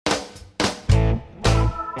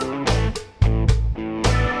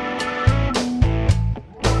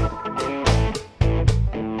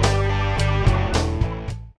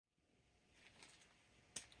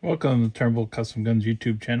Welcome to Turnbull Custom Guns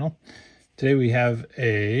YouTube channel. Today we have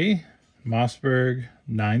a Mossberg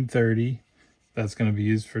 930 that's going to be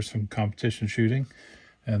used for some competition shooting,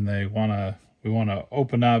 and we want to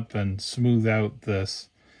open up and smooth out this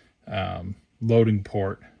loading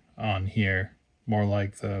port on here, more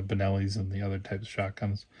like the Benellis and the other types of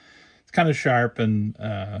shotguns. It's kind of sharp and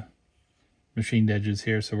machined edges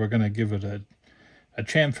here, so we're going to give it a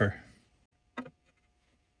chamfer.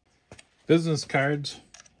 Business cards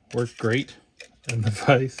work great in the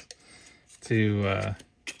vise to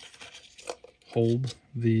hold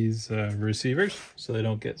these receivers so they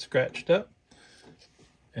don't get scratched up,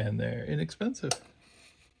 and they're inexpensive.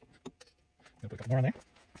 I'll put more in there.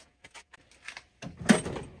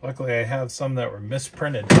 Luckily I have some that were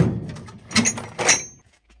misprinted.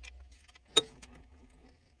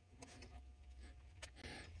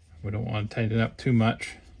 We don't want to tighten it up too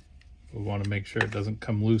much. We want to make sure it doesn't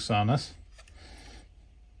come loose on us.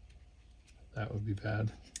 That would be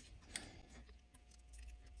bad.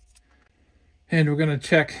 And we're going to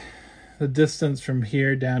check the distance from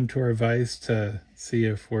here down to our vise to see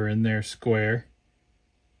if we're in there square.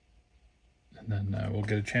 And then we'll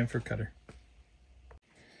get a chamfer cutter.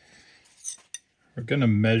 We're going to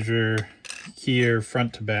measure here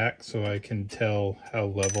front to back so I can tell how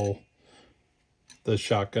level the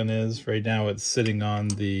shotgun is. Right now it's sitting on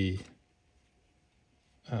the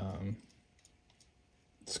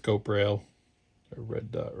scope rail, or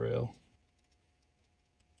red dot rail.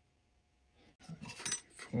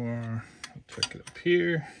 4, I'll check it up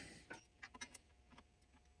here.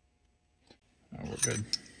 Oh, we're good.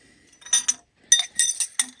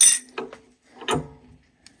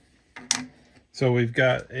 So we've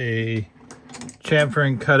got a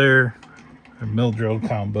chamfering cutter, a mill drill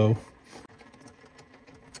combo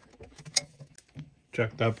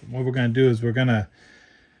chucked up. What we're going to do is we're going to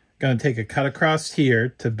take a cut across here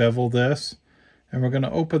to bevel this, and we're going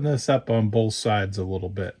to open this up on both sides a little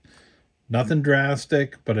bit. Nothing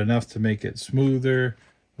drastic, but enough to make it smoother,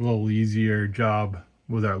 a little easier job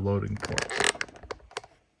with our loading port.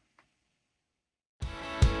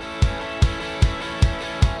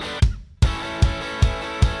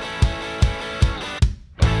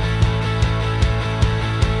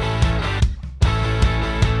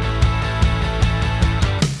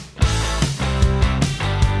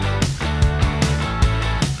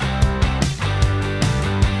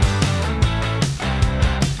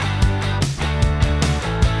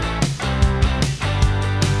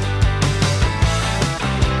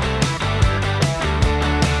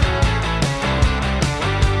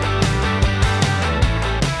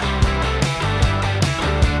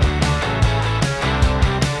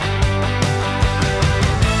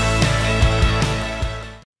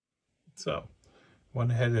 So,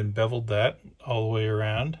 went ahead and beveled that all the way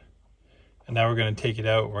around. And now we're going to take it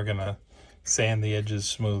out. We're going to sand the edges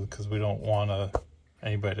smooth because we don't want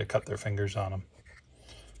anybody to cut their fingers on them.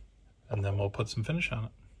 And then we'll put some finish on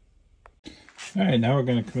it. All right, now we're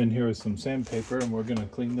going to come in here with some sandpaper and we're going to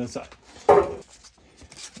clean this up.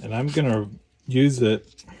 And I'm going to use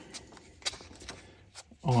it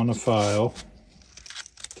on a file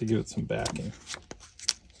to give it some backing.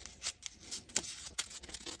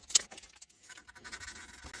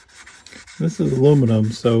 This is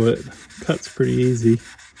aluminum, so it cuts pretty easy.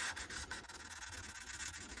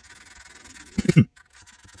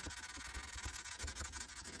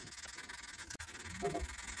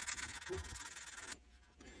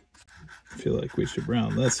 I feel like we should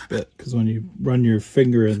round this bit, because when you run your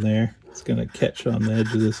finger in there, it's going to catch on the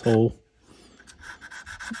edge of this hole.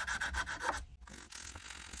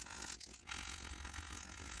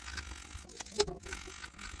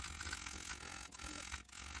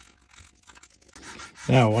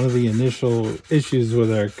 Now, one of the initial issues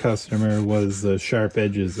with our customer was the sharp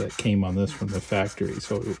edges that came on this from the factory,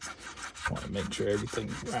 so we want to make sure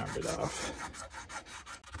everything's rounded off.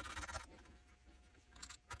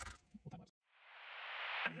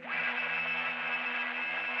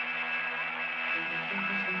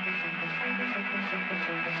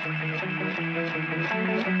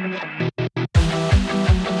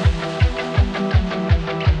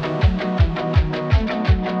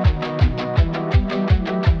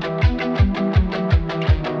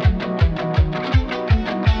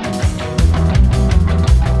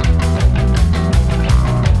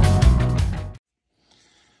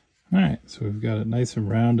 So we've got it nice and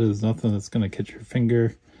rounded. There's nothing that's going to catch your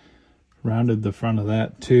finger. Rounded the front of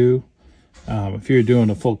that too. If you're doing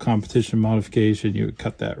a full competition modification, you would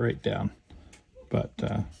cut that right down. But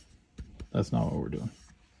that's not what we're doing.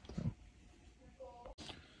 So.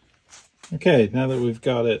 Okay, now that we've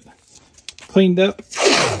got it cleaned up,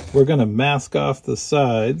 we're going to mask off the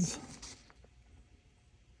sides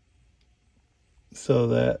so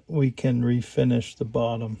that we can refinish the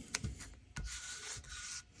bottom.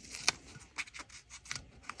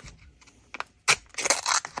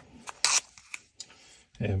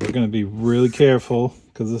 And we're going to be really careful,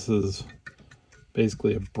 because this is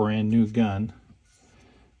basically a brand new gun,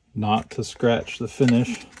 not to scratch the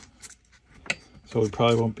finish. So we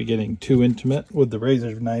probably won't be getting too intimate with the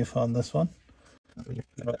razor knife on this one.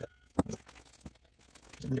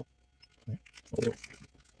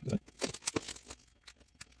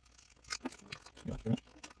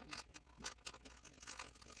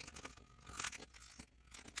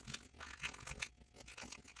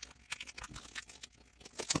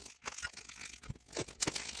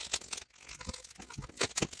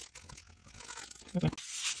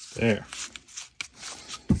 There.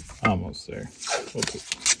 Almost there. Okay.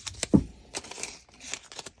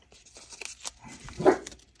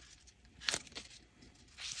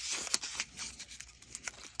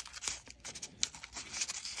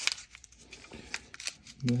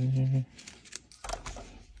 There.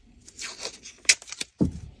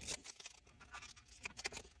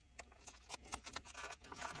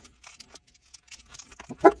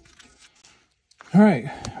 All right,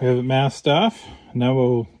 we have it masked off. Now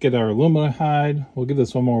we'll get our aluminide. We'll give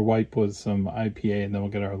this one more wipe with some IPA, and then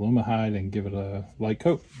we'll get our aluminide and give it a light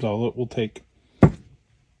coat. That's all it will take. Now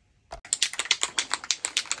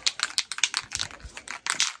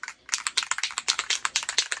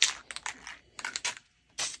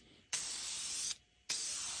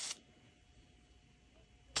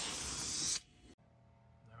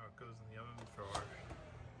it goes in the oven for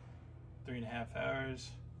 3.5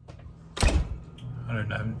 hours.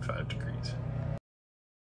 195 degrees.